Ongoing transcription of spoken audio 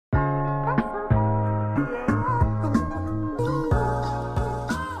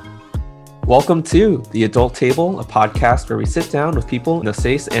Welcome to The Adult Table, a podcast where we sit down with people in the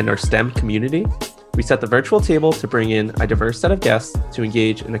SASE and our STEM community. We set the virtual table to bring in a diverse set of guests to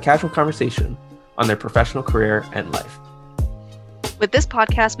engage in a casual conversation on their professional career and life. With this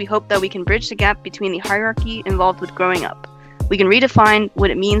podcast, we hope that we can bridge the gap between the hierarchy involved with growing up. We can redefine what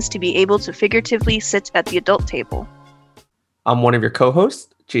it means to be able to figuratively sit at the adult table. I'm one of your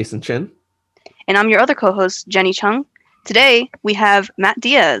co-hosts, Jason Chin. And I'm your other co-host, Jenny Chung. Today, we have Matt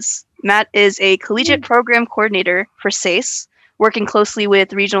Diaz. Matt is a Collegiate Program Coordinator for SASE, working closely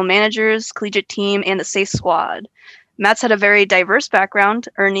with regional managers, collegiate team, and the SASE squad. Matt's had a very diverse background,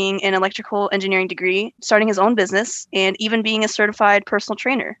 earning an electrical engineering degree, starting his own business, and even being a certified personal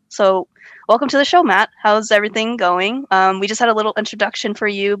trainer. So welcome to the show, Matt. How's everything going? We just had a little introduction for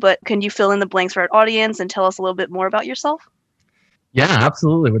you, but can you fill in the blanks for our audience and tell us a little bit more about yourself? Yeah,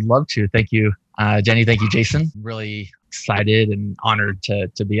 absolutely. Would love to. Thank you, Jenny. Thank you, Jason. Really excited and honored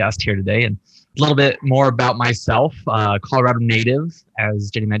to be asked here today. And a little bit more about myself. Colorado native, as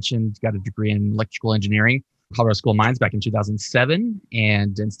Jenny mentioned, got a degree in electrical engineering, Colorado School of Mines back in 2007.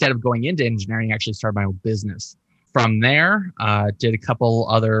 And instead of going into engineering, I actually started my own business. From there, did a couple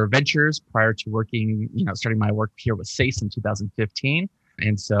other ventures prior to working, starting my work here with SASE in 2015.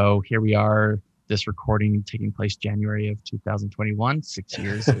 And so here we are, this recording taking place January of 2021, 6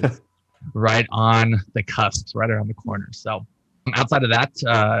 years is right on the cusp, right around the corner. So outside of that,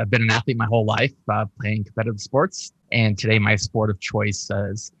 I've been an athlete my whole life, playing competitive sports. And today my sport of choice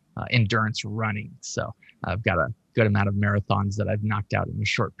is endurance running. So I've got a good amount of marathons that I've knocked out in a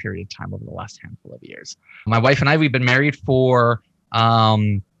short period of time over the last handful of years. My wife and I, we've been married for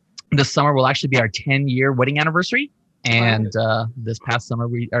this summer will actually be our 10-year wedding anniversary. And this past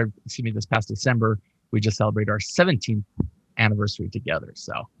December, we just celebrated our 17th anniversary together.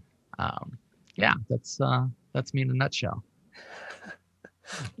 So yeah, that's me in a nutshell.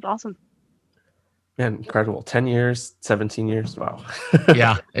 That's awesome. Man, incredible. 10 years, 17 years. Wow.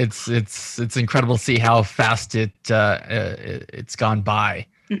 Yeah, it's incredible to see how fast it's gone by,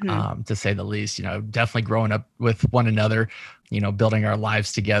 to say the least. Definitely growing up with one another, building our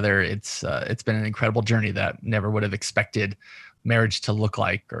lives together. It's been an incredible journey that never would have expected marriage to look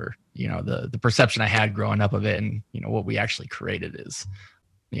like, or the perception I had growing up of it, and what we actually created is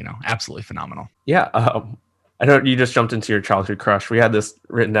absolutely phenomenal. Yeah. I know you just jumped into your childhood crush. We had this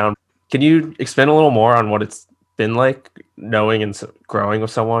written down. Can you expand a little more on what it's been like knowing and growing with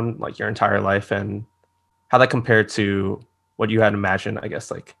someone like your entire life, and how that compared to what you had imagined, I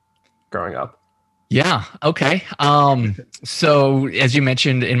guess, like growing up? Yeah. Okay. So as you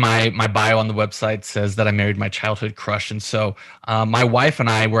mentioned in my bio on the website says that I married my childhood crush. And so my wife and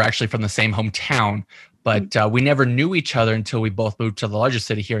I were actually from the same hometown, but we never knew each other until we both moved to the largest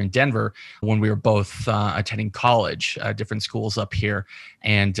city here in Denver when we were both attending college, different schools up here.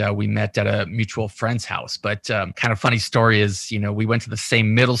 And we met at a mutual friend's house. But kind of funny story is, we went to the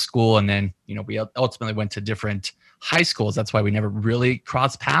same middle school, and then, we ultimately went to different high schools. That's why we never really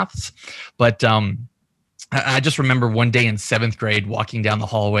crossed paths. But I just remember one day in 7th grade walking down the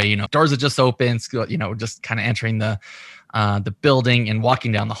hallway, doors had just opened, just kind of entering the building and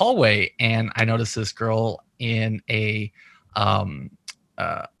walking down the hallway. And I noticed this girl in a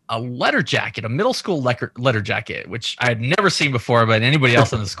letter jacket, a middle school letter jacket, which I had never seen before, but anybody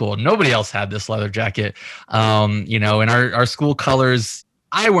else in the school, nobody else had this leather jacket. And our school colors,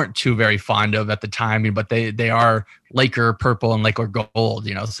 I weren't too very fond of at the time, but they are Laker purple and Laker gold,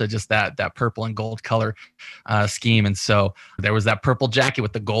 so just that purple and gold color scheme. And so there was that purple jacket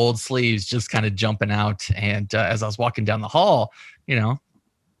with the gold sleeves just kind of jumping out. And as I was walking down the hall,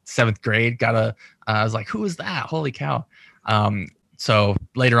 7th grade, I was like, who is that? Holy cow. So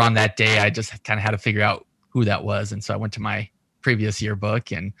later on that day, I just kind of had to figure out who that was. And so I went to my previous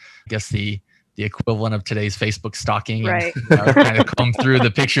yearbook, and I guess the equivalent of today's Facebook stalking, right? And kind of comb through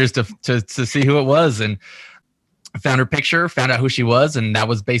the pictures to see who it was, and I found her picture, found out who she was, and that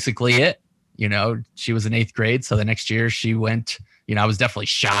was basically it. She was in 8th grade, so the next year she went. I was definitely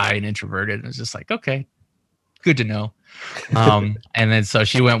shy and introverted, and it was just like, okay, good to know. And then so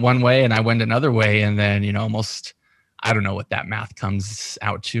she went one way, and I went another way, and then almost, I don't know what that math comes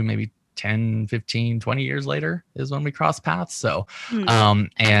out to, maybe 10, 15, 20 years later is when we crossed paths. So, when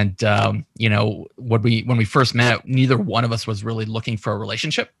we first met, neither one of us was really looking for a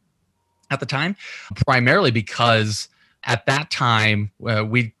relationship at the time, primarily because at that time,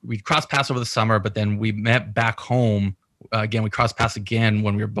 we'd crossed paths over the summer, but then we met back home. Again, we crossed paths again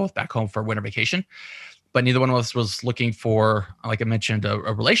when we were both back home for winter vacation. But neither one of us was looking for, like I mentioned, a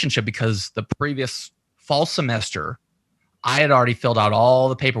relationship, because the previous fall semester, I had already filled out all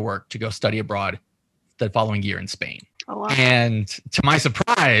the paperwork to go study abroad the following year in Spain. Oh, wow. And to my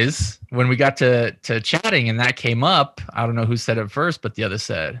surprise, when we got to chatting and that came up, I don't know who said it first, but the other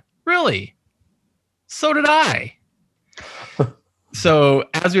said, "Really? So did I." So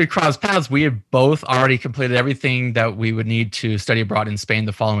as we had crossed paths, we had both already completed everything that we would need to study abroad in Spain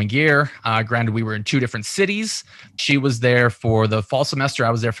the following year. Granted, we were in 2 different cities. She was there for the fall semester. I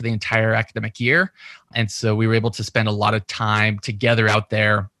was there for the entire academic year. And so we were able to spend a lot of time together out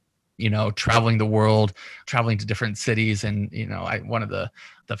there, traveling the world, traveling to different cities. And, one of the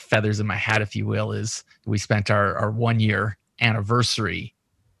feathers in my hat, if you will, is we spent our 1-year anniversary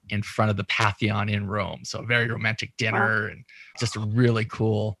in front of the Pantheon in Rome. So a very romantic dinner. Wow. And just a really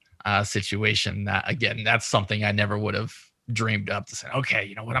cool situation that, again, that's something I never would have dreamed up to say, okay,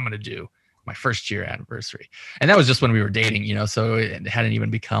 you know what I'm going to do my first year anniversary. And that was just when we were dating, so it hadn't even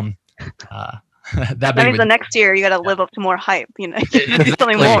become that means the next year you got to live up to more hype, exactly. Do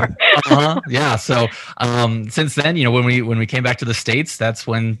something more. Yeah. So since then, when we came back to the States, that's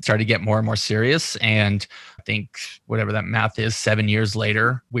when it started to get more and more serious. And I think whatever that math is, 7 years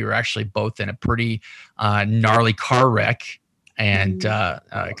later, we were actually both in a pretty gnarly car wreck. And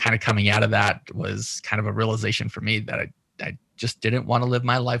kind of coming out of that was kind of a realization for me that I just didn't want to live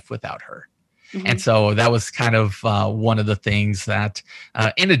my life without her. Mm-hmm. And so that was kind of one of the things that,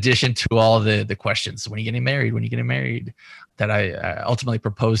 in addition to all the questions, when are you getting married? When are you getting married? That I ultimately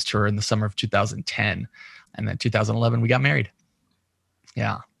proposed to her in the summer of 2010. And then 2011, we got married.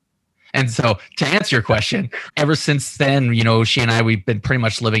 Yeah. And so to answer your question, ever since then, she and I, we've been pretty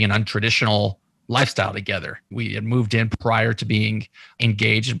much living an untraditional lifestyle together. We had moved in prior to being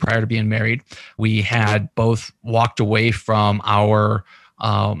engaged and prior to being married. We had both walked away from our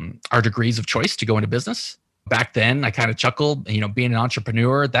degrees of choice to go into business. Back then, I kind of chuckled, being an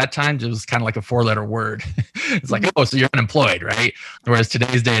entrepreneur at that time, it was kind of like a 4-letter word. It's like, oh, so you're unemployed, right? Whereas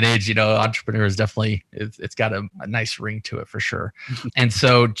today's day and age, entrepreneur is definitely, it's got a nice ring to it for sure. And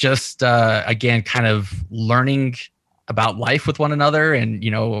so just, again, kind of learning about life with one another and,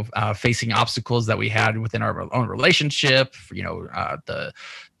 facing obstacles that we had within our own relationship, the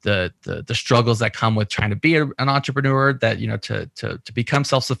struggles that come with trying to be an entrepreneur, that, to become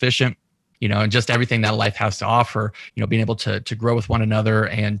self-sufficient, and just everything that life has to offer, being able to grow with one another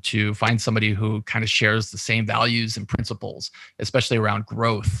and to find somebody who kind of shares the same values and principles, especially around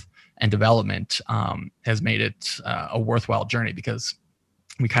growth and development, has made it a worthwhile journey, because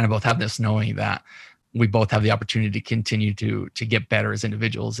we kind of both have this knowing that we both have the opportunity to continue to get better as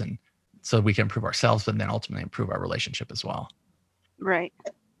individuals, and so we can improve ourselves, but then ultimately improve our relationship as well. Right.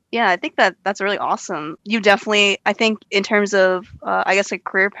 Yeah, I think that's really awesome. You definitely, I think in terms of, I guess, a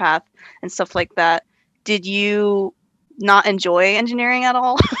career path and stuff like that, did you not enjoy engineering at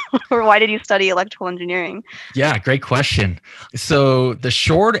all? Or why did you study electrical engineering? Yeah, great question. So the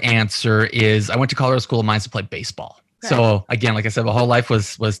short answer is I went to Colorado School of Mines to play baseball. So again, like I said, my whole life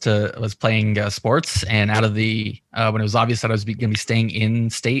was playing sports, and out of the when it was obvious that I was going to be staying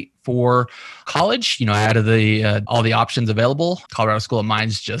in state for college, out of the all the options available, Colorado School of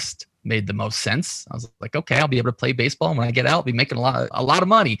Mines just made the most sense. I was like, okay, I'll be able to play baseball, and when I get out, I'll be making a lot of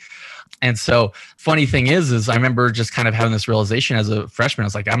money. And so, funny thing is I remember just kind of having this realization as a freshman. I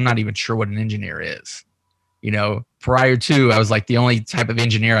was like, I'm not even sure what an engineer is. Prior to, I was like, the only type of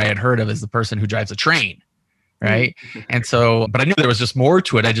engineer I had heard of is the person who drives a train. Right. And so, but I knew there was just more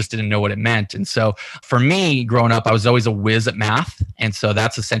to it. I just didn't know what it meant. And so for me, growing up, I was always a whiz at math. And so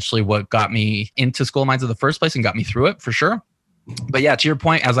that's essentially what got me into School of Mines in the first place and got me through it for sure. But yeah, to your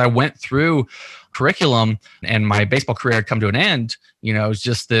point, as I went through curriculum and my baseball career had come to an end, it was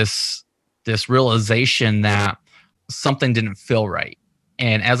just this realization that something didn't feel right.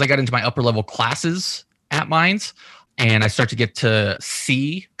 And as I got into my upper level classes at Mines, and I start to get to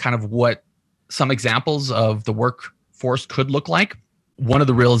see kind of what some examples of the workforce could look like, one of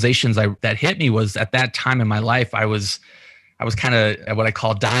the realizations that hit me was at that time in my life, I was kind of what I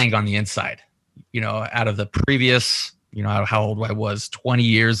call dying on the inside. Out of the previous, how old I was, 20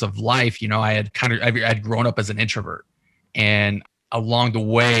 years of life, I had grown up as an introvert. And along the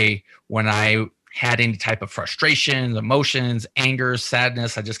way, when I had any type of frustration, emotions, anger,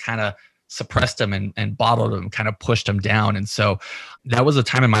 sadness, I just kind of suppressed them and bottled them, kind of pushed them down. And so that was a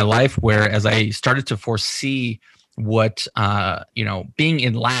time in my life where, as I started to foresee what, being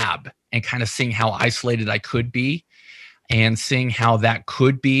in lab and kind of seeing how isolated I could be, and seeing how that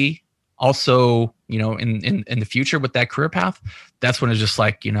could be also, in the future with that career path, that's when it's just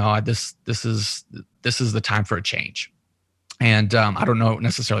like, this is the time for a change. And I don't know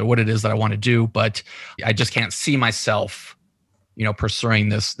necessarily what it is that I want to do, but I just can't see myself, pursuing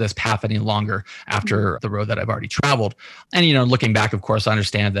this path any longer after the road that I've already traveled. And, looking back, of course, I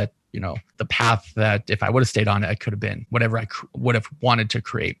understand that, the path that if I would have stayed on it, I could have been whatever I would have wanted to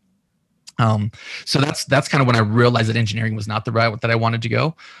create. So that's kind of when I realized that engineering was not the route that I wanted to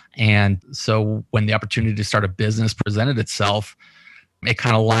go. And so when the opportunity to start a business presented itself, it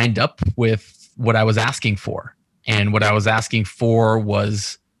kind of lined up with what I was asking for. And what I was asking for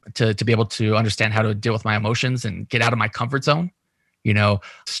was to be able to understand how to deal with my emotions and get out of my comfort zone.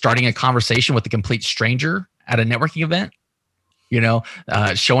 Starting a conversation with a complete stranger at a networking event,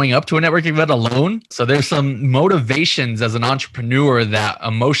 showing up to a networking event alone. So there's some motivations as an entrepreneur that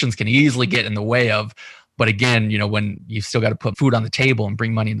emotions can easily get in the way of. But again, when you still got to put food on the table and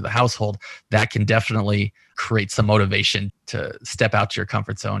bring money into the household, that can definitely create some motivation to step out to your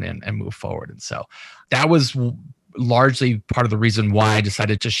comfort zone and move forward. And so that was largely part of the reason why I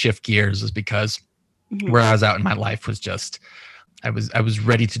decided to shift gears, is because where I was at in my life was just, I was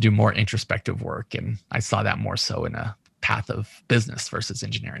ready to do more introspective work. And I saw that more so in a path of business versus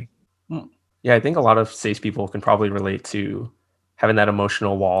engineering. Yeah, I think a lot of SASE people can probably relate to having that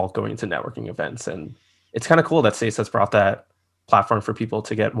emotional wall going into networking events. And it's kind of cool that SASE has brought that platform for people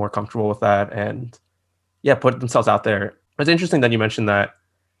to get more comfortable with that and put themselves out there. It's interesting that you mentioned that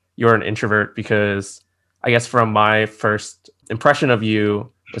you're an introvert, because I guess from my first impression of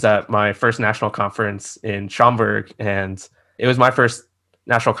you was at my first national conference in Schaumburg, and it was my first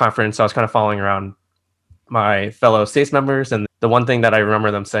national conference. So I was kind of following around my fellow SASE members, and the one thing that I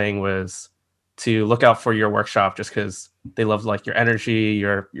remember them saying was to look out for your workshop, just because they loved like your energy,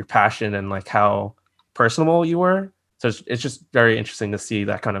 your passion, and like how personable you were. So it's just very interesting to see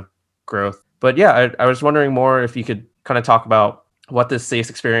that kind of growth. But yeah, I was wondering more if you could kind of talk about what this SASE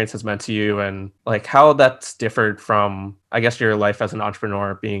experience has meant to you, and like how that's differed from, I guess, your life as an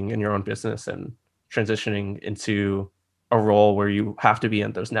entrepreneur, being in your own business and transitioning into a role where you have to be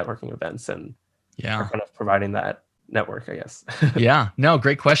in those networking events and are kind of providing that network, I guess. Yeah, no,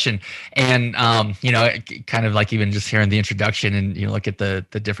 great question. And, kind of like even just hearing the introduction and, look at the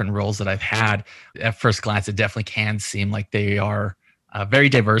different roles that I've had, at first glance, it definitely can seem like they are very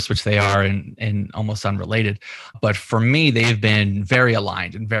diverse, which they are, and almost unrelated. But for me, they've been very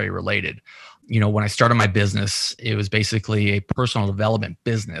aligned and very related. When I started my business, it was basically a personal development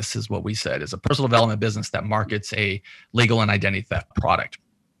business, is what we said, is a personal development business that markets a legal and identity theft product.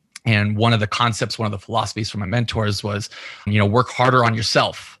 And one of the concepts, one of the philosophies from my mentors was, work harder on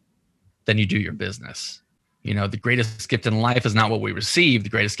yourself than you do your business. The greatest gift in life is not what we receive. The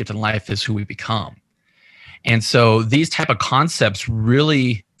greatest gift in life is who we become. And so these type of concepts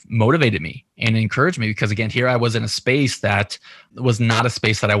really motivated me and encouraged me, because again, here I was in a space that was not a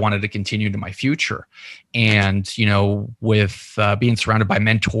space that I wanted to continue into my future. And, with being surrounded by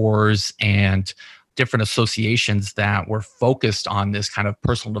mentors and different associations that were focused on this kind of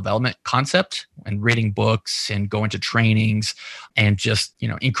personal development concept and reading books and going to trainings and just,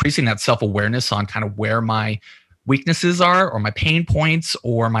 increasing that self-awareness on kind of where my weaknesses are or my pain points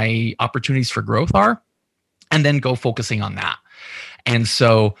or my opportunities for growth are, and then go focusing on that. And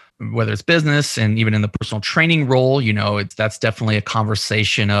so whether it's business and even in the personal training role, that's definitely a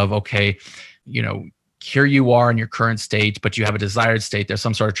conversation of, okay, here you are in your current state, but you have a desired state. There's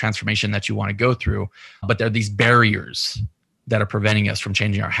some sort of transformation that you want to go through, but there are these barriers that are preventing us from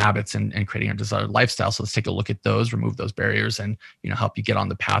changing our habits and creating our desired lifestyle. So let's take a look at those, remove those barriers, and help you get on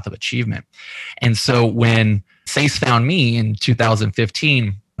the path of achievement. And so when SASE found me in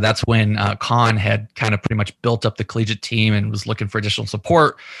 2015, that's when Khan had kind of pretty much built up the collegiate team and was looking for additional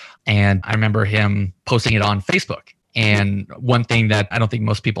support. And I remember him posting it on Facebook. And one thing that I don't think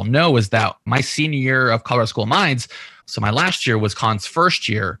most people know is that my senior year of Colorado School of Mines, so my last year was Khan's first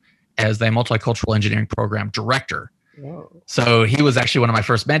year as the multicultural engineering program director. Whoa. So he was actually one of my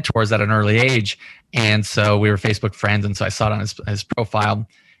first mentors at an early age. And so we were Facebook friends. And so I saw it on his profile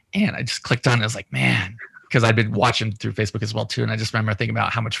and I just clicked on it. I was like, man, because I'd been watching through Facebook as well too. And I just remember thinking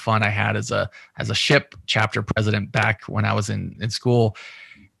about how much fun I had as a SHIP chapter president back when I was in school.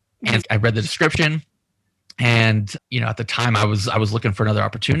 And I read the description. And, at the time I was looking for another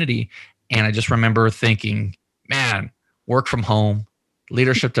opportunity. And I just remember thinking, man, work from home,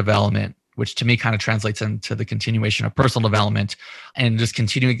 leadership development, which to me kind of translates into the continuation of personal development, and just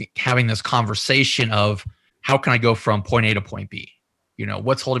continuing having this conversation of how can I go from point A to point B?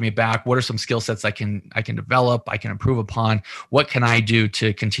 What's holding me back? What are some skill sets I can develop, I can improve upon? What can I do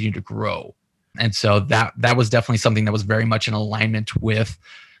to continue to grow? And so that was definitely something that was very much in alignment with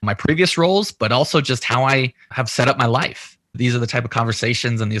my previous roles, but also just how I have set up my life. These are the type of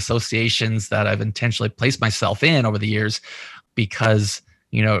conversations and the associations that I've intentionally placed myself in over the years, because,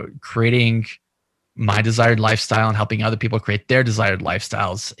 creating my desired lifestyle and helping other people create their desired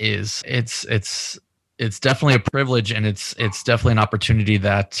lifestyles it's definitely a privilege, and it's definitely an opportunity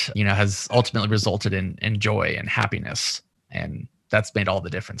that, you know, has ultimately resulted in joy and happiness, and that's made all the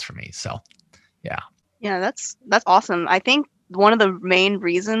difference for me. So yeah. Yeah, that's awesome. I think one of the main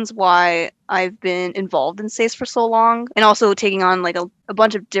reasons why I've been involved in SACE for so long, and also taking on like a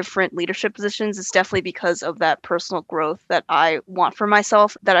bunch of different leadership positions, is definitely because of that personal growth that I want for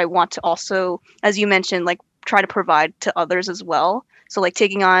myself, that I want to also, as you mentioned, like try to provide to others as well. So like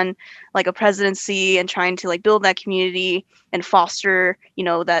taking on like a presidency and trying to like build that community and foster, you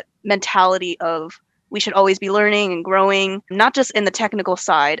know, that mentality of we should always be learning and growing, not just in the technical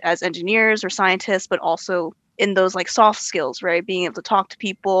side as engineers or scientists, but also in those like soft skills, right? Being able to talk to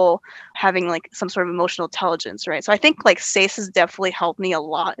people, having like some sort of emotional intelligence, right? So I think like SACE has definitely helped me a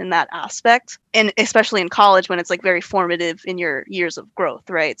lot in that aspect. And especially in college when it's like very formative in your years of growth,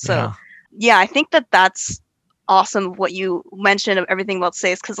 right? So yeah, I think that that's awesome what you mentioned of everything about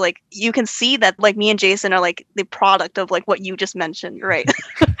SACE, because like you can see that like me and Jason are like the product of like what you just mentioned, right?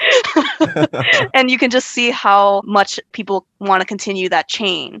 And you can just see how much people want to continue that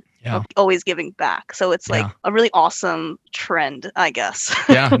chain of always giving back. So it's like a really awesome trend, I guess.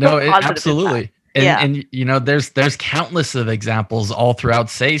 Yeah, no, absolutely. And you know, there's countless of examples all throughout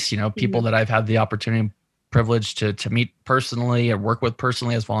SACE, you know, people that I've had the opportunity and privilege to meet personally or work with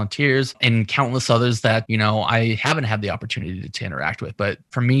personally as volunteers, and countless others that, you know, I haven't had the opportunity to interact with. But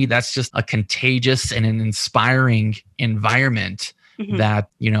for me, that's just a contagious and an inspiring environment that,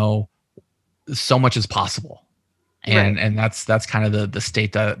 you know, so much is possible. And that's kind of the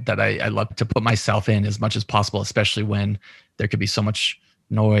state that I love to put myself in as much as possible, especially when there could be so much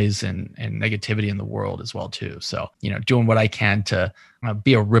noise and negativity in the world as well too. So, you know, doing what I can to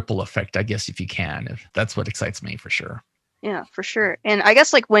be a ripple effect, I guess, if you can, if that's what excites me for sure. Yeah, for sure. And I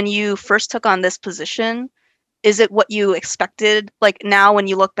guess like when you first took on this position, is it what you expected? Like now when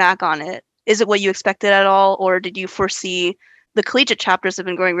you look back on it, is it what you expected at all? Or did you foresee the collegiate chapters have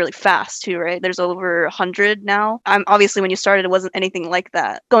been growing really fast too, right? There's over 100 now. Obviously when you started, it wasn't anything like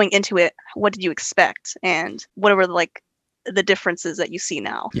that. Going into it, what did you expect? And what were like the differences that you see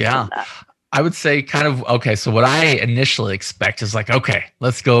now? Yeah. I would say kind of, okay, so what I initially expect is like, okay,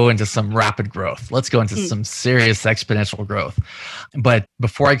 let's go into some rapid growth. Let's go into some serious exponential growth. But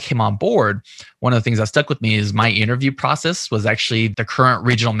before I came on board, one of the things that stuck with me is my interview process was actually the current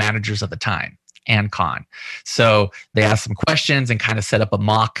regional managers at the time and Con. So they asked some questions and kind of set up a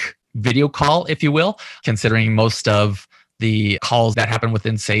mock video call, if you will, considering most of the calls that happen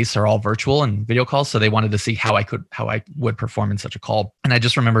within SACE are all virtual and video calls. So they wanted to see how I would perform in such a call. And I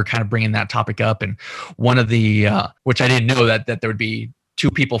just remember kind of bringing that topic up. And one of the, which I didn't know that there would be 2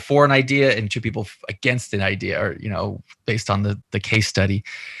 people for an idea and 2 people against an idea, or, you know, based on the case study.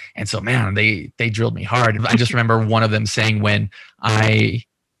 And so, man, they drilled me hard. I just remember one of them saying, when I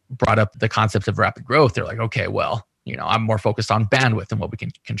brought up the concept of rapid growth, they're like, okay, well, you know, I'm more focused on bandwidth and what we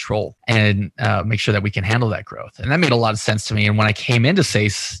can control and make sure that we can handle that growth. And that made a lot of sense to me. And when I came into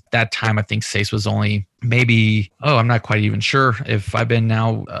SACE, that time, I think SACE was only maybe, I'm not quite even sure if I've been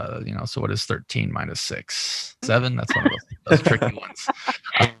now, you know, so what is 13 minus 6? 7? That's one of those tricky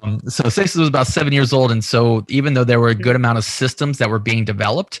ones. So SACE was about 7 years old. And so even though there were a good amount of systems that were being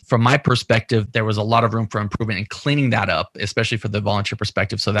developed, from my perspective, there was a lot of room for improvement in cleaning that up, especially for the volunteer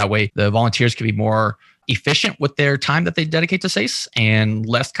perspective. So that way the volunteers could be more efficient with their time that they dedicate to SACE, and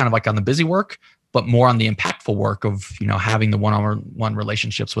less kind of like on the busy work, but more on the impactful work of, you know, having the one-on-one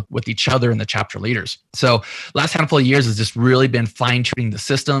relationships with each other and the chapter leaders. So last handful of years has just really been fine-tuning the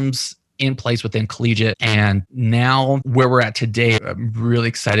systems in place within Collegiate. And now where we're at today, I'm really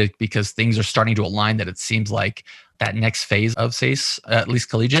excited because things are starting to align, that it seems like that next phase of SACE, at least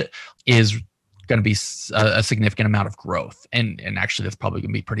Collegiate, is going to be a significant amount of growth. And actually that's probably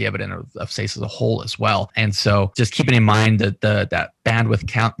going to be pretty evident of SACE as a whole as well. And so just keeping in mind that that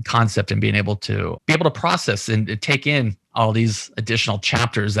bandwidth concept and being able to process and take in all these additional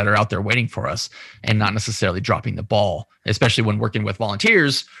chapters that are out there waiting for us, and not necessarily dropping the ball, especially when working with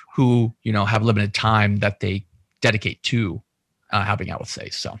volunteers who, you know, have limited time that they dedicate to helping out with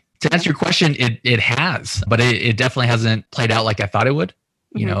SACE. So to answer your question, it has, but it definitely hasn't played out like I thought it would.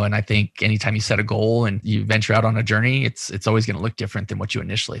 You know, and I think anytime you set a goal and you venture out on a journey, it's always going to look different than what you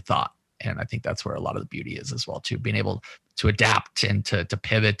initially thought. And I think that's where a lot of the beauty is as well, too, being able to adapt and to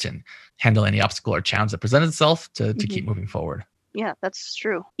pivot and handle any obstacle or challenge that presents itself to keep moving forward. Yeah, that's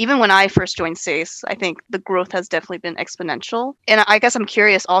true. Even when I first joined SACE, I think the growth has definitely been exponential. And I guess I'm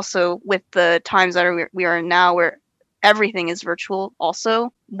curious also with the times that we are in now, where everything is virtual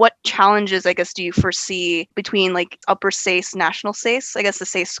also. What challenges, I guess, do you foresee between like upper SACE, national SACE, I guess the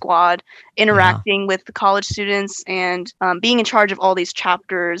SACE squad, interacting with the college students and being in charge of all these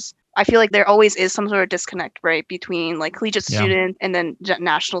chapters? I feel like there always is some sort of disconnect, right, between like collegiate students and then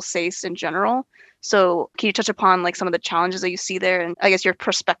national SACE in general. So can you touch upon like some of the challenges that you see there and I guess your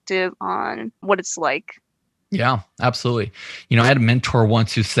perspective on what it's like? Yeah, absolutely. I had a mentor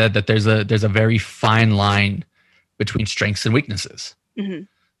once who said that there's a very fine line between strengths and weaknesses.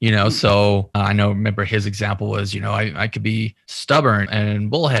 So remember his example was, I could be stubborn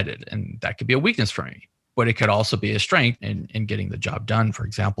and bullheaded, and that could be a weakness for me, but it could also be a strength in getting the job done, for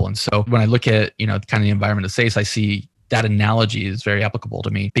example. And so when I look at, kind of the environment of SACE, I see that analogy is very applicable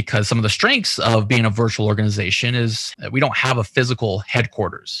to me, because some of the strengths of being a virtual organization is that we don't have a physical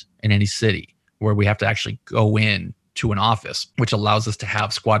headquarters in any city where we have to actually go in to an office, which allows us to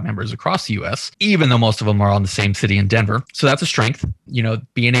have squad members across the US, even though most of them are in the same city in Denver. So that's a strength,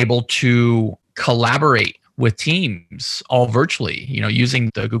 being able to collaborate with teams all virtually,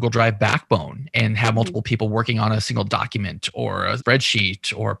 using the Google Drive backbone and have multiple people working on a single document or a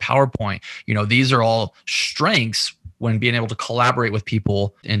spreadsheet or PowerPoint. These are all strengths when being able to collaborate with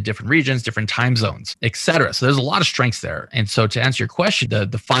people in different regions, different time zones, et cetera. So there's a lot of strengths there. And so to answer your question,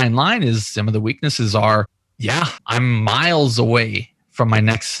 the fine line is some of the weaknesses are, I'm miles away from my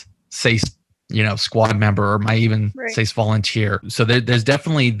next SACE, squad member or my even SACE volunteer. So there's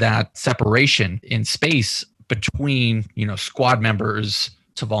definitely that separation in space between, squad members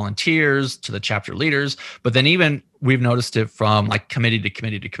to volunteers to the chapter leaders. But then even we've noticed it from like committee to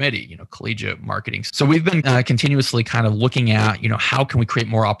committee to committee, collegiate marketing. So we've been continuously kind of looking at, how can we create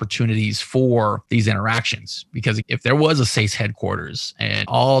more opportunities for these interactions? Because if there was a SACE headquarters and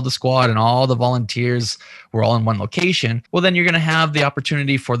all the squad and all the volunteers were all in one location, well, then you're going to have the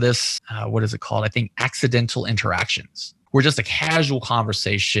opportunity for this, what is it called? I think accidental interactions, where just a casual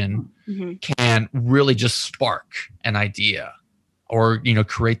conversation can really just spark an idea, or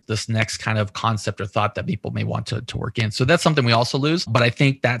create this next kind of concept or thought that people may want to work in. So that's something we also lose. But I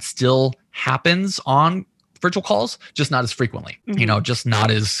think that still happens on virtual calls, just not as frequently, just not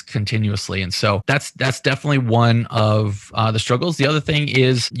as continuously. And so that's definitely one of the struggles. The other thing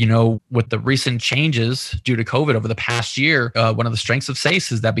is, with the recent changes due to COVID over the past year, one of the strengths of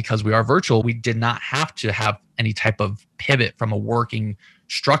SACE is that because we are virtual, we did not have to have any type of pivot from a working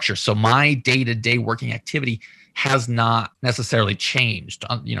structure. So my day-to-day working activity has not necessarily changed,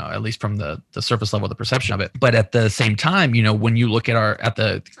 at least from the surface level, the perception of it. But at the same time, when you look at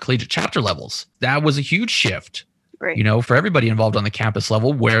the collegiate chapter levels, that was a huge shift, for everybody involved on the campus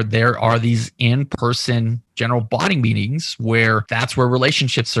level, where there are these in-person general body meetings where that's where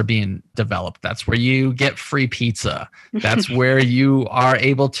relationships are being developed. That's where you get free pizza. That's where you are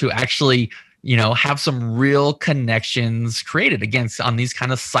able to actually have some real connections created against on these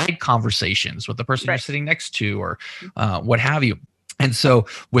kind of side conversations with the person you're sitting next to, or what have you. And so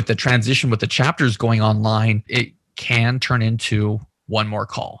with the transition with the chapters going online, it can turn into one more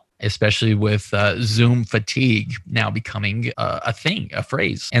call, especially with Zoom fatigue now becoming a thing, a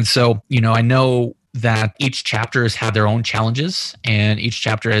phrase. And so, I know that each chapter has had their own challenges, and each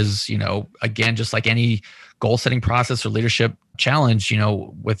chapter has, again, just like any goal setting process or leadership challenge,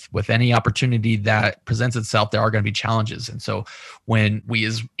 with any opportunity that presents itself, there are going to be challenges. And so when we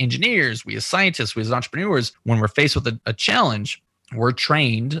as engineers, we as scientists, we as entrepreneurs, when we're faced with a challenge, we're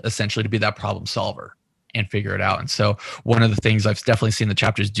trained essentially to be that problem solver and figure it out. And so one of the things I've definitely seen the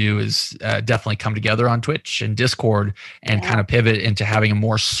chapters do is definitely come together on Twitch and Discord and kind of pivot into having a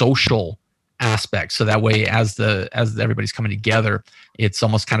more social aspect. So that way, as everybody's coming together, it's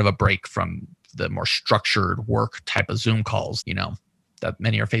almost kind of a break from the more structured work type of Zoom calls, that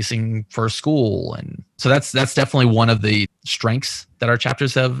many are facing for school. And so that's definitely one of the strengths that our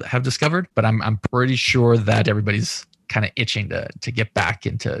chapters have discovered. But I'm pretty sure that everybody's kind of itching to get back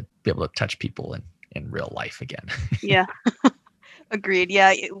and to be able to touch people in real life again. Yeah. Agreed.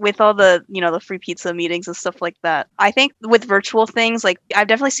 Yeah, with all the, the free pizza meetings and stuff like that. I think with virtual things, like I've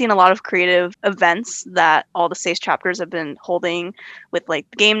definitely seen a lot of creative events that all the SACE chapters have been holding, with like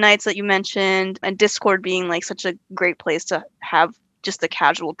game nights that you mentioned, and Discord being like such a great place to have just the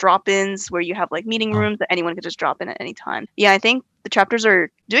casual drop-ins where you have like meeting rooms that anyone could just drop in at any time. Yeah, I think the chapters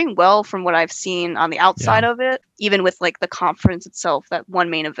are doing well from what I've seen on the outside of it, even with like the conference itself, that one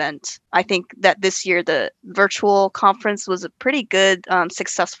main event. I think that this year the virtual conference was a pretty good,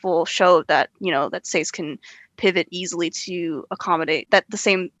 successful show that, that SACE can pivot easily to accommodate that the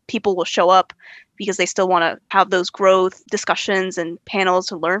same people will show up because they still want to have those growth discussions and panels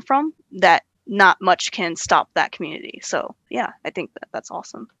to learn from, that not much can stop that community. So yeah, I think that's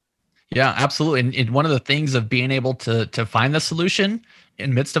awesome. Yeah, absolutely. And one of the things of being able to find the solution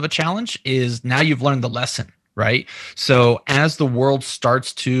in midst of a challenge is now you've learned the lesson, right? So as the world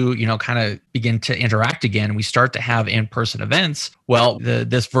starts to, kind of begin to interact again, we start to have in-person events. Well,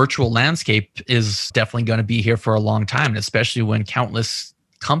 this virtual landscape is definitely going to be here for a long time, and especially when countless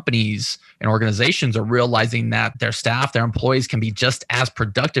companies and organizations are realizing that their staff, their employees can be just as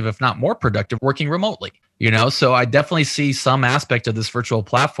productive, if not more productive, working remotely. So I definitely see some aspect of this virtual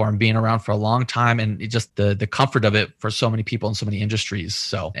platform being around for a long time, and just the comfort of it for so many people in so many industries.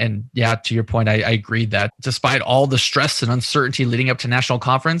 So, and yeah, to your point, I agree that despite all the stress and uncertainty leading up to national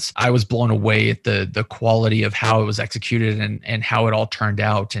conference, I was blown away at the quality of how it was executed and how it all turned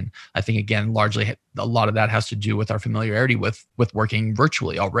out. And I think, again, largely a lot of that has to do with our familiarity with working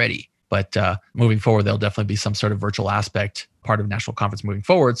virtually already. But moving forward, there'll definitely be some sort of virtual aspect part of national conference moving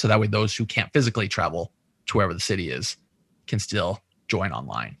forward. So that way those who can't physically travel to wherever the city is can still join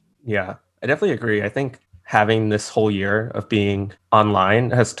online. Yeah, I definitely agree. I think having this whole year of being online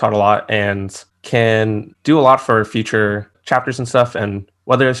has taught a lot and can do a lot for future chapters and stuff. And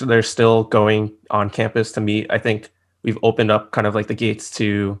whether they're still going on campus to meet, I think we've opened up kind of like the gates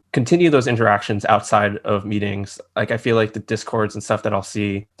to continue those interactions outside of meetings. Like I feel like the Discords and stuff that I'll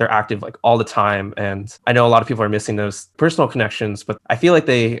see, they're active like all the time. And I know a lot of people are missing those personal connections, but I feel like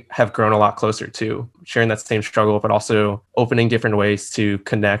they have grown a lot closer to sharing that same struggle, but also opening different ways to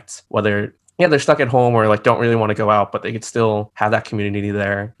connect, whether they're stuck at home or like don't really want to go out, but they could still have that community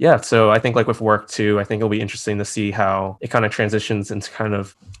there. Yeah. So I think like with work too, I think it'll be interesting to see how it kind of transitions into kind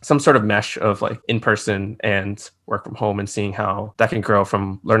of some sort of mesh of like in person and work from home, and seeing how that can grow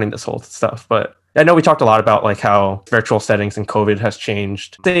from learning this whole stuff. But I know we talked a lot about like how virtual settings and COVID has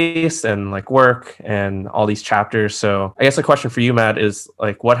changed SASE and like work and all these chapters. So I guess the question for you, Matt, is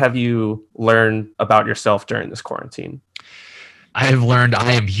like, what have you learned about yourself during this quarantine? I have learned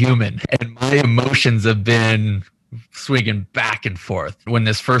I am human, and my emotions have been swinging back and forth. When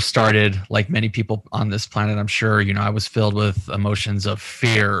this first started, like many people on this planet, I'm sure, I was filled with emotions of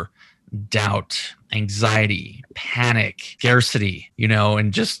fear, doubt, anxiety, panic, scarcity,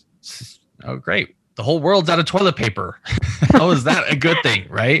 and just, oh, great. The whole world's out of toilet paper. How is that a good thing,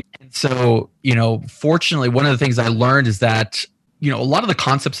 right? And so, fortunately, one of the things I learned is that, a lot of the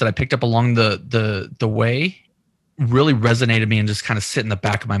concepts that I picked up along the way really resonated me and just kind of sit in the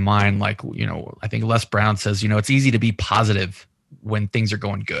back of my mind. Like, I think Les Brown says, it's easy to be positive when things are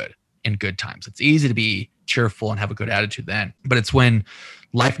going good in good times. It's easy to be cheerful and have a good attitude then. But it's when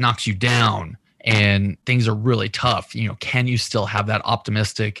life knocks you down and things are really tough, can you still have that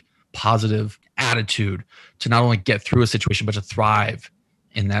optimistic, positive attitude to not only get through a situation, but to thrive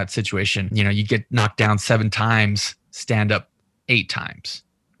in that situation? You get knocked down 7 times, stand up 8 times.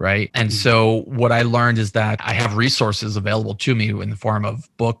 Right. And so what I learned is that I have resources available to me in the form of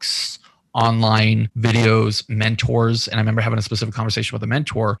books, online videos, mentors. And I remember having a specific conversation with a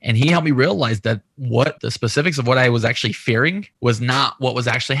mentor, and he helped me realize that what the specifics of what I was actually fearing was not what was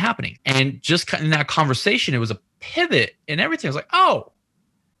actually happening. And just in that conversation, it was a pivot in everything. I was like, oh,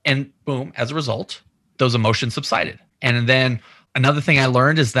 and boom, as a result, those emotions subsided. And then another thing I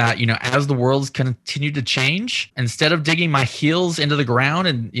learned is that, as the world's continued to change, instead of digging my heels into the ground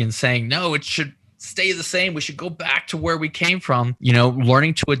and saying, no, it should stay the same, we should go back to where we came from,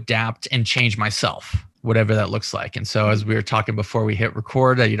 learning to adapt and change myself, whatever that looks like. And so as we were talking before we hit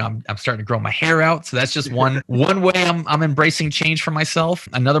record, I'm starting to grow my hair out. So that's just one way I'm embracing change for myself.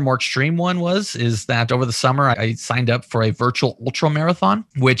 Another more extreme one is that over the summer, I signed up for a virtual ultra marathon,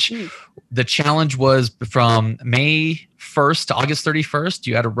 which the challenge was from May 1st to August 31st,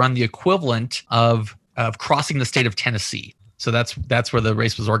 you had to run the equivalent of crossing the state of Tennessee. So that's where the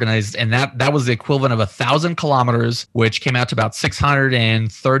race was organized. And that was the equivalent of 1,000 kilometers, which came out to about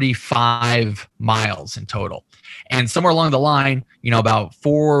 635 miles in total. And somewhere along the line, about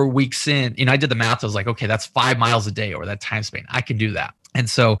 4 weeks in, I did the math. I was like, okay, that's 5 miles a day over that time span. I can do that. And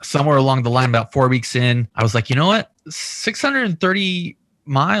so somewhere along the line, about 4 weeks in, I was like, you know what? 630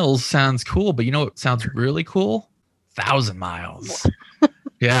 miles sounds cool, but what sounds really cool? 1,000 miles.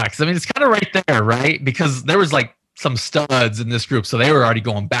 Yeah, because it's kind of right there, right? Because there was like some studs in this group, so they were already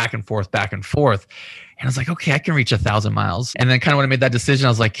going back and forth. And I was like, okay, I can reach 1,000 miles. And then kind of when I made that decision, I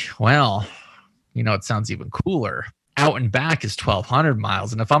was like, well, it sounds even cooler. Out and back is 1,200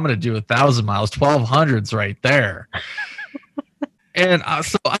 miles. And if I'm going to do 1,000 miles, 1,200's right there. And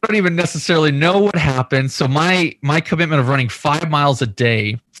so I don't even necessarily know what happened. So my commitment of running 5 miles a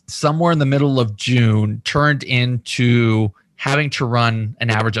day somewhere in the middle of June turned into having to run an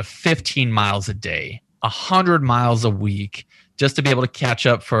average of 15 miles a day, 100 miles a week, just to be able to catch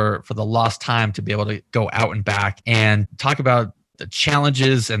up for the lost time, to be able to go out and back. And talk about the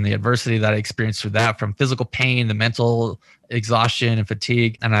challenges and the adversity that I experienced through that, from physical pain, the mental exhaustion and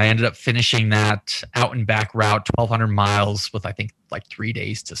fatigue. And I ended up finishing that out and back route, 1,200 miles with, I think, like 3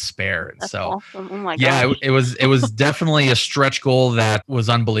 days to spare. And That's so, awesome. Oh my yeah, gosh. it was definitely a stretch goal that was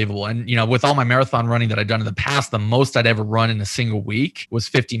unbelievable. And, you know, with all my marathon running that I'd done in the past, the most I'd ever run in a single week was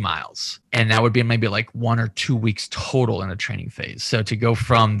 50 miles. And that would be maybe like 1 or 2 weeks total in a training phase. So to go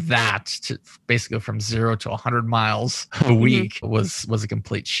from that to basically from 0 to 100 miles a week was a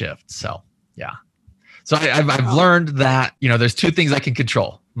complete shift. So, yeah. So I've learned that, you know, there's two things I can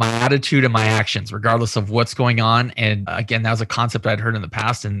control: my attitude and my actions, regardless of what's going on. And again, that was a concept I'd heard in the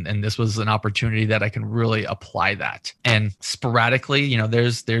past. And this was an opportunity that I can really apply that. And sporadically, you know,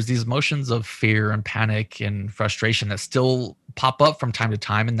 there's these emotions of fear and panic and frustration that still pop up from time to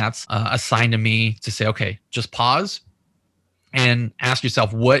time. And that's a sign to me to say, okay, just pause and ask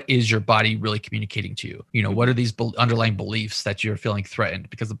yourself, what is your body really communicating to you? You know, what are these underlying beliefs that you're feeling threatened?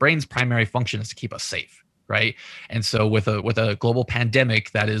 Because the brain's primary function is to keep us safe, right? And so with a global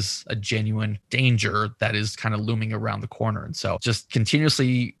pandemic, that is a genuine danger that is kind of looming around the corner. And so just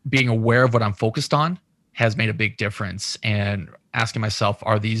continuously being aware of what I'm focused on has made a big difference. And asking myself,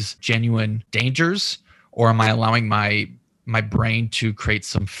 are these genuine dangers, or am I allowing my brain to create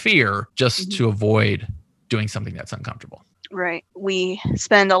some fear just to avoid doing something that's uncomfortable? Right. We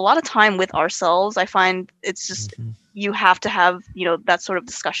spend a lot of time with ourselves. I find it's just you have to have, you know, that sort of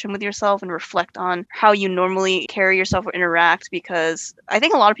discussion with yourself and reflect on how you normally carry yourself or interact, because I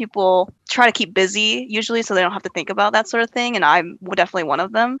think a lot of people try to keep busy usually so they don't have to think about that sort of thing, and I'm definitely one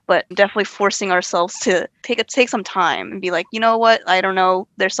of them. But definitely forcing ourselves to take some time and be like, you know what, I don't know,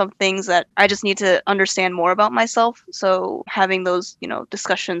 there's some things that I just need to understand more about myself. So having those, you know,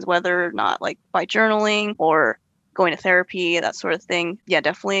 discussions, whether or not like by journaling or going to therapy, that sort of thing. Yeah,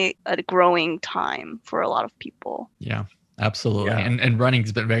 definitely a growing time for a lot of people. Yeah, absolutely. Yeah. And running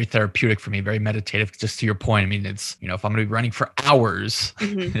has been very therapeutic for me, very meditative. Just to your point, I mean, it's, you know, if I'm going to be running for hours,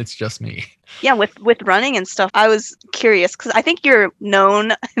 it's just me. Yeah, with running and stuff, I was curious because I think you're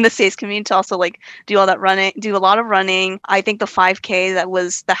known in the SASE community to also like do a lot of running. I think the 5K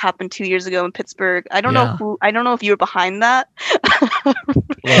that happened 2 years ago in Pittsburgh. I don't know if you were behind that.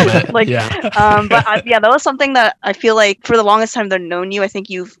 Like, yeah. That was something that I feel like for the longest time they've known you. I think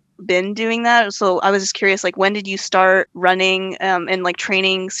you've been doing that. So I was just curious, like, when did you start running and like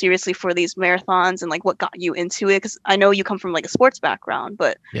training seriously for these marathons, and like what got you into it? Because I know you come from like a sports background,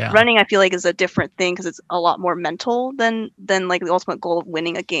 but running I feel like is a different thing because it's a lot more mental than like the ultimate goal of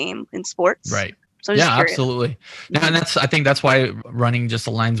winning a game in sports. Right. So yeah, absolutely. No, and I think that's why running just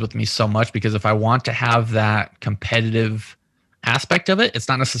aligns with me so much, because if I want to have that competitive aspect of it, it's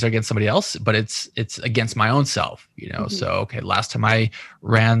not necessarily against somebody else, but it's against my own self, you know. So okay, last time I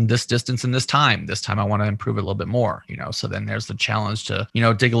ran this distance in this time I want to improve it a little bit more, you know. So then there's the challenge to, you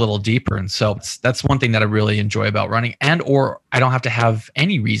know, dig a little deeper. And so that's one thing that I really enjoy about running. And or I don't have to have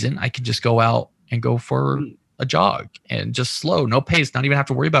any reason. I can just go out and go for a jog and just slow, no pace, not even have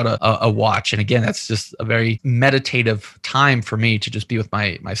to worry about a watch. And again, that's just a very meditative time for me to just be with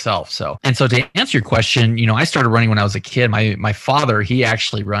myself. So to answer your question, you know, I started running when I was a kid. My father, he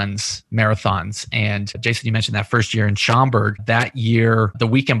actually runs marathons. And Jason, you mentioned that first year in Schaumburg. That year, the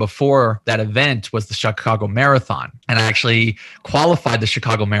weekend before that event was the Chicago Marathon. And I actually qualified the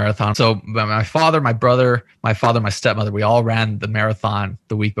Chicago Marathon. So my father, my brother, my stepmother, we all ran the marathon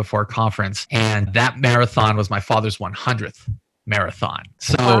the week before conference. And that marathon was my father's 100th marathon.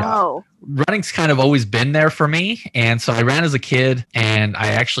 So running's kind of always been there for me. And so I ran as a kid, and I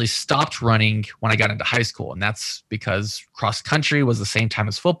actually stopped running when I got into high school. And that's because cross country was the same time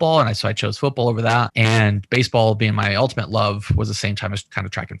as football. And so I chose football over that. And baseball, being my ultimate love, was the same time as kind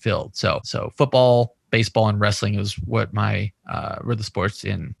of track and field. So football, baseball, and wrestling was what were the sports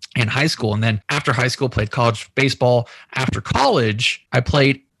in high school. And then after high school, played college baseball. After college, I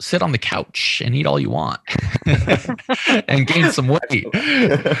played sit on the couch and eat all you want and gain some weight.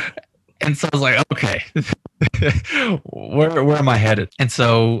 And so I was like, okay, where am I headed? And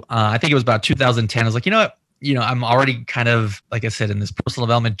so I think it was about 2010. I was like, you know what? You know, I'm already kind of, like I said, in this personal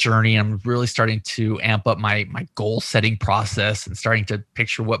development journey. I'm really starting to amp up my goal setting process and starting to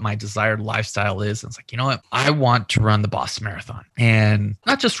picture what my desired lifestyle is. And it's like, you know what? I want to run the Boston Marathon, and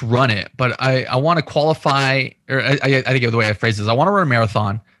not just run it, but I want to qualify, or I think the way I phrase it is I want to run a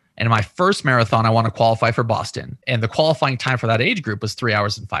marathon. And my first marathon, I want to qualify for Boston. And the qualifying time for that age group was 3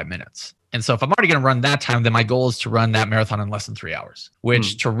 hours and 5 minutes. And so if I'm already going to run that time, then my goal is to run that marathon in less than 3 hours,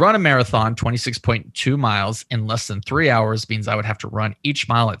 which to run a marathon, 26.2 miles in less than 3 hours means I would have to run each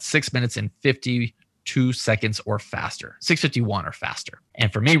mile at 6 minutes and 52 seconds or faster, 6:51 or faster.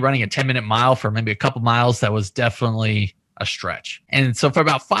 And for me, running a 10-minute mile for maybe a couple miles, that was definitely a stretch. And so for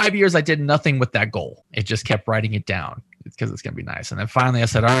about 5 years, I did nothing with that goal. It just kept writing it down because it's going to be nice. And then finally I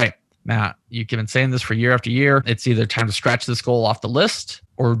said, all right, Matt, you've been saying this for year after year. It's either time to scratch this goal off the list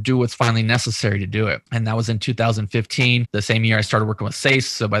or do what's finally necessary to do it. And that was in 2015, the same year I started working with SASE.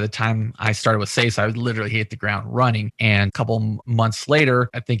 So by the time I started with SASE, I would literally hit the ground running. And a couple months later,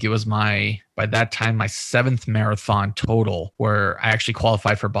 I think it was by that time, my 7th marathon total, where I actually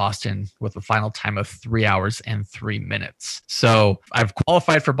qualified for Boston with a final time of 3 hours and 3 minutes. So I've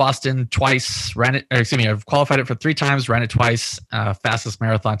qualified for Boston twice, I've qualified it for 3 times, ran it twice. Fastest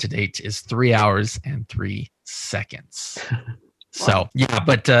marathon to date is 3 hours and 3 seconds. So yeah,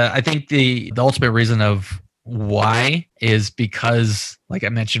 but I think the ultimate reason of why is because, like I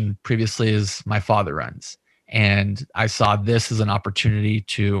mentioned previously, is my father runs. And I saw this as an opportunity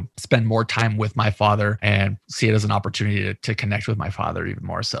to spend more time with my father and see it as an opportunity to connect with my father even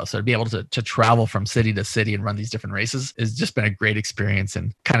more so. So to be able to travel from city to city and run these different races has just been a great experience,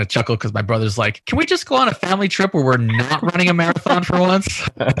 and kind of chuckle because my brother's like, can we just go on a family trip where we're not running a marathon for once?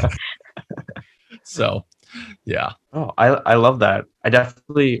 So yeah. Oh, I love that. I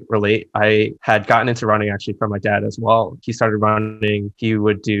definitely relate. I had gotten into running actually from my dad as well. He started running. He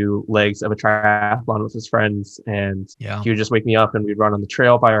would do legs of a triathlon with his friends, and he would just wake me up and we'd run on the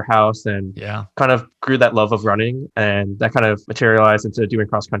trail by our house, and kind of grew that love of running, and that kind of materialized into doing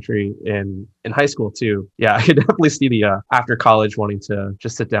cross country in high school too. Yeah, I could definitely see the after college wanting to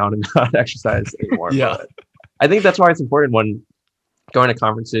just sit down and not exercise anymore. But I think that's why it's important when going to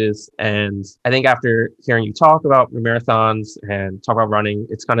conferences. And I think after hearing you talk about marathons and talk about running,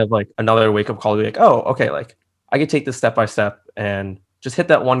 it's kind of like another wake up call to be like, oh, okay, like I could take this step by step and just hit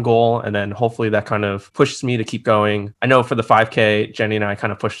that one goal. And then hopefully that kind of pushes me to keep going. I know for the 5K, Jenny and I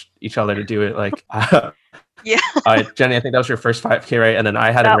kind of pushed each other to do it. Like, Jenny, I think that was your first 5K, right? And then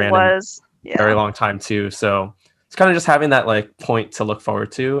I hadn't ran in a very long time too. So it's kind of just having that like point to look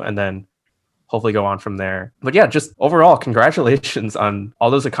forward to, and then hopefully go on from there. But yeah, just overall, congratulations on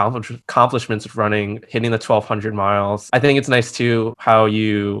all those accomplishments of running, hitting the 1,200 miles. I think it's nice too how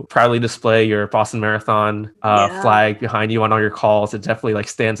you proudly display your Boston Marathon flag behind you on all your calls. It definitely like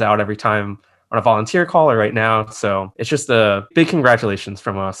stands out every time on a volunteer call or right now. So it's just a big congratulations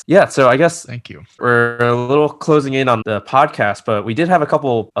from us. Yeah, so I guess thank you. We're a little closing in on the podcast, but we did have a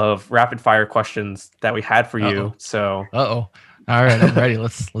couple of rapid fire questions that we had for you. So all right, I'm ready.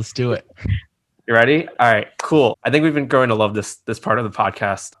 Let's do it. You ready? All right, cool. I think we've been growing to love this part of the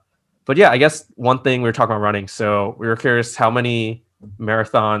podcast. But yeah, I guess one thing we were talking about running. So we were curious, how many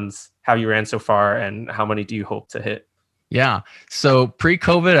marathons have you ran so far, and how many do you hope to hit? Yeah. So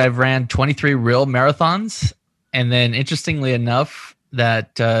pre-COVID, I've ran 23 real marathons. And then interestingly enough,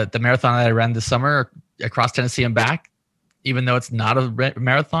 that the marathon that I ran this summer across Tennessee and back, even though it's not a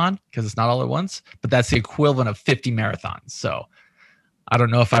marathon because it's not all at once, but that's the equivalent of 50 marathons. So I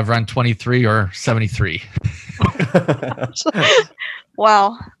don't know if I've run 23 or 73.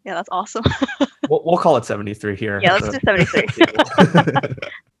 Wow. Yeah, that's awesome. We'll call it 73 here. Yeah, let's do 73.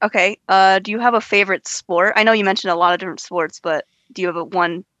 Okay. Do you have a favorite sport? I know you mentioned a lot of different sports, but do you have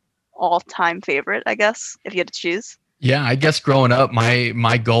one all-time favorite, I guess, if you had to choose? Yeah, I guess growing up,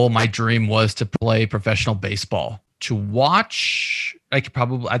 my goal, my dream was to play professional baseball. To watch,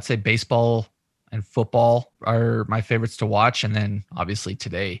 I'd say baseball and football are my favorites to watch. And then obviously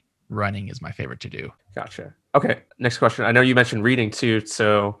today, running is my favorite to do. Gotcha. Okay. Next question. I know you mentioned reading too.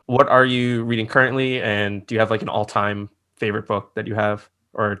 So what are you reading currently? And do you have like an all-time favorite book that you have,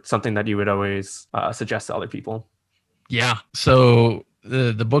 or something that you would always suggest to other people? Yeah. So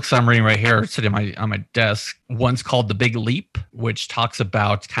the books I'm reading right here sitting on my desk. One's called The Big Leap, which talks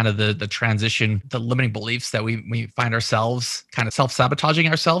about kind of the transition, the limiting beliefs that we find ourselves kind of self-sabotaging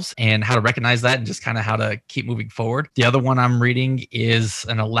ourselves, and how to recognize that and just kind of how to keep moving forward. The other one I'm reading is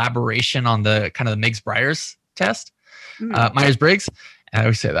an elaboration on the kind of the Meigs-Breyers test, Myers-Briggs. I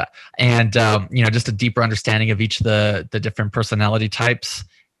always say that. And, just a deeper understanding of each of the different personality types.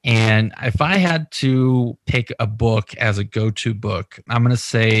 And if I had to pick a book as a go-to book, I'm going to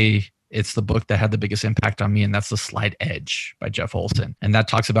say it's the book that had the biggest impact on me, and that's The Slight Edge by Jeff Olson. And that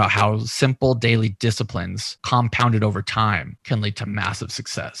talks about how simple daily disciplines compounded over time can lead to massive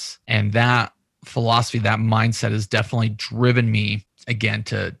success. And that philosophy, that mindset has definitely driven me again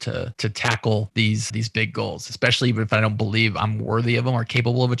to tackle these big goals, especially even if I don't believe I'm worthy of them or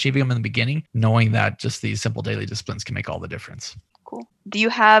capable of achieving them in the beginning, knowing that just these simple daily disciplines can make all the difference. Cool. Do you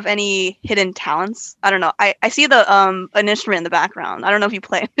have any hidden talents? I don't know. I see an instrument in the background. I don't know if you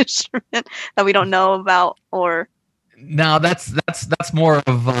play an instrument that we don't know about, or. No, that's more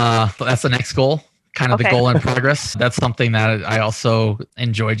of that's the next goal kind of Okay. the goal in progress. That's something that I also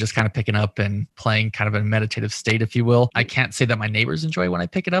enjoy, just kind of picking up and playing kind of in a meditative state, if you will. I can't say that my neighbors enjoy when I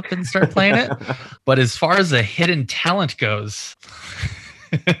pick it up and start playing it. But as far as a hidden talent goes,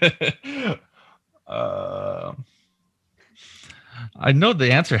 I know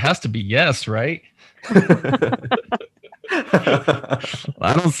the answer has to be yes, right?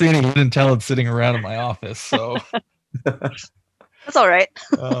 I don't see any hidden talent sitting around in my office, so That's all right.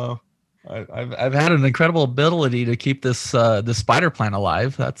 I've had an incredible ability to keep this spider plant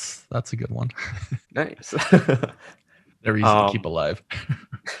alive. That's a good one. Nice. They're easy to keep alive.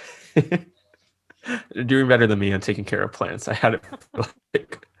 You're doing better than me on taking care of plants. I had it for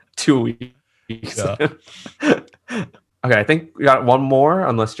like 2 weeks. Yeah. Okay, I think we got one more,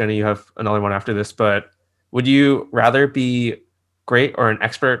 unless Jenny, you have another one after this. But would you rather be great or an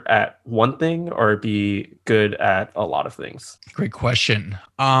expert at one thing, or be good at a lot of things? Great question.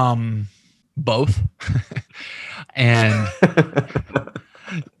 Both. And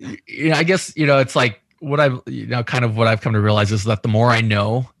I guess, it's like what I've come to realize is that the more I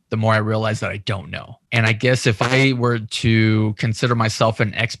know, the more I realize that I don't know. And I guess if I were to consider myself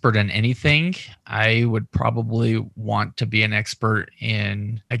an expert in anything, I would probably want to be an expert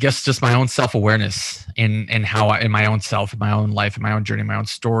in, I guess, just my own self-awareness in how in my own self, in my own life, in my own journey, my own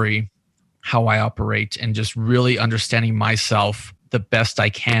story, how I operate, and just really understanding myself the best I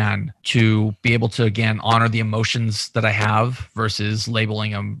can to be able to, again, honor the emotions that I have versus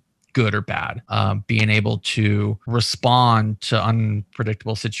labeling them good or bad. Being able to respond to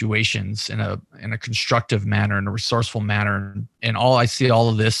unpredictable situations in a constructive manner, in a resourceful manner. And I see all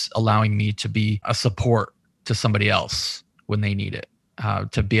of this allowing me to be a support to somebody else when they need it,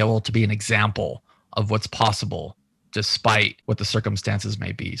 to be able to be an example of what's possible despite what the circumstances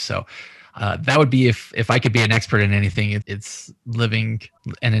may be. So that would be if I could be an expert in anything, it's living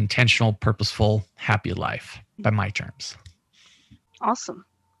an intentional, purposeful, happy life by my terms. Awesome.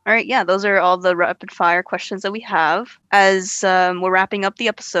 All right. Yeah, those are all the rapid fire questions that we have as we're wrapping up the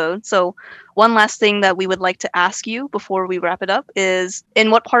episode. So one last thing that we would like to ask you before we wrap it up is, in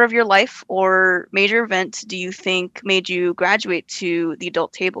what part of your life or major event do you think made you graduate to the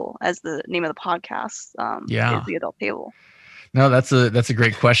adult table, as the name of the podcast is the adult table? No, that's a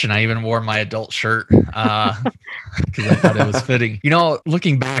great question. I even wore my adult shirt because I thought it was fitting.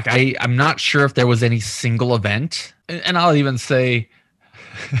 Looking back, I'm not sure if there was any single event, and I'll even say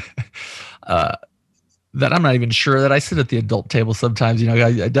that I'm not even sure that I sit at the adult table sometimes.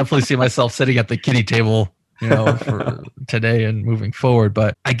 I definitely see myself sitting at the kiddie table, for today and moving forward.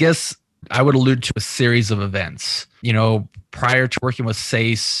 But I guess I would allude to a series of events. Prior to working with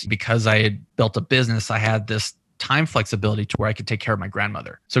SASE, because I had built a business, I had this time flexibility to where I could take care of my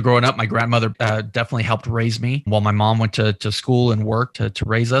grandmother. So growing up, my grandmother definitely helped raise me while my mom went to school and worked to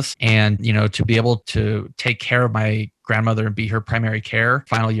raise us. And, to be able to take care of my grandmother and be her primary care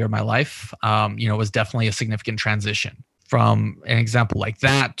final year of my life, was definitely a significant transition from an example like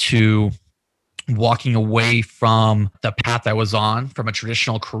that to walking away from the path I was on from a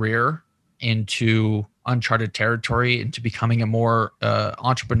traditional career into uncharted territory, into becoming a more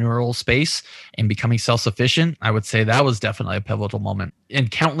entrepreneurial space and becoming self-sufficient. I would say that was definitely a pivotal moment,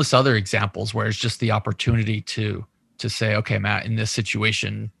 and countless other examples where it's just the opportunity to say, okay, Matt, in this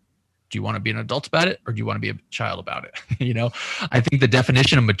situation, do you want to be an adult about it, or do you want to be a child about it? I think the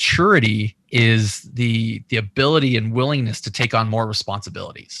definition of maturity is the ability and willingness to take on more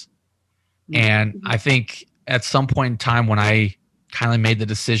responsibilities. And I think at some point in time when I kind of made the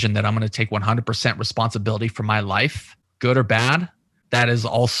decision that I'm going to take 100% responsibility for my life, good or bad, that has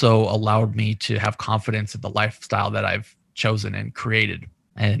also allowed me to have confidence in the lifestyle that I've chosen and created.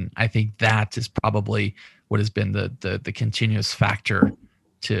 And I think that is probably what has been the continuous factor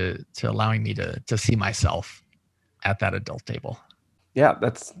to allowing me to see myself at that adult table. Yeah,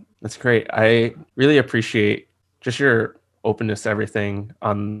 that's great. I really appreciate just your openness to everything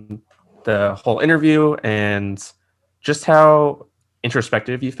on the whole interview, and just how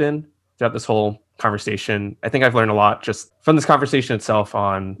introspective you've been throughout this whole conversation. I think I've learned a lot just from this conversation itself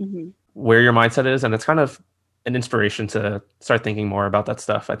on where your mindset is, and it's kind of an inspiration to start thinking more about that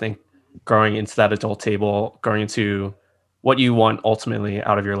stuff. I think growing into that adult table, growing into what you want ultimately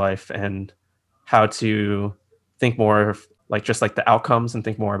out of your life, and how to think more of just the outcomes, and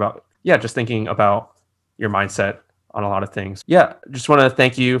think more about just thinking about your mindset on a lot of things. Just want to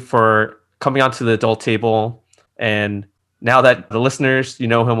thank you for coming onto the adult table. And now that the listeners,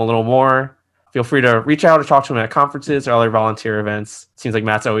 know him a little more, feel free to reach out or talk to him at conferences or other volunteer events. Seems like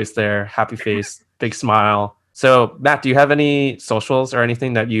Matt's always there, happy face, big smile. So Matt, do you have any socials or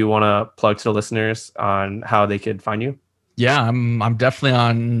anything that you want to plug to the listeners on how they could find you? Yeah, I'm definitely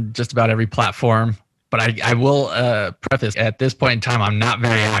on just about every platform. But I will preface at this point in time, I'm not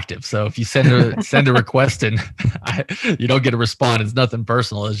very active. So if you send a request and you don't get a response, it's nothing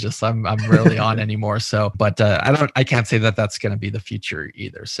personal. It's just I'm rarely on anymore. So, but I can't say that that's going to be the future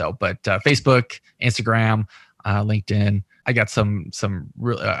either. So, but Facebook, Instagram, LinkedIn. I got some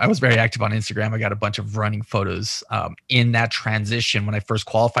really. I was very active on Instagram. I got a bunch of running photos in that transition when I first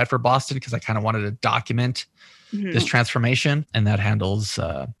qualified for Boston because I kind of wanted to document this transformation, and that handles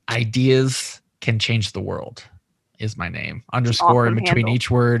ideas can change the world is my name. Underscore in between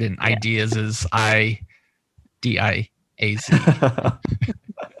each word, and ideas is IDIAZ.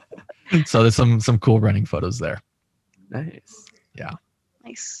 So there's some cool running photos there. Nice. Yeah.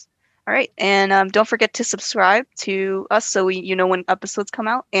 Nice. All right. And don't forget to subscribe to us so you know when episodes come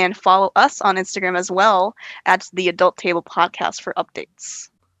out, and follow us on Instagram as well at the Adult Table Podcast for updates.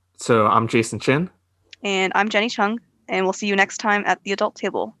 So I'm Jason Chin. And I'm Jenny Chung, and we'll see you next time at the Adult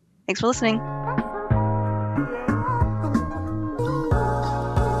Table. Thanks for listening.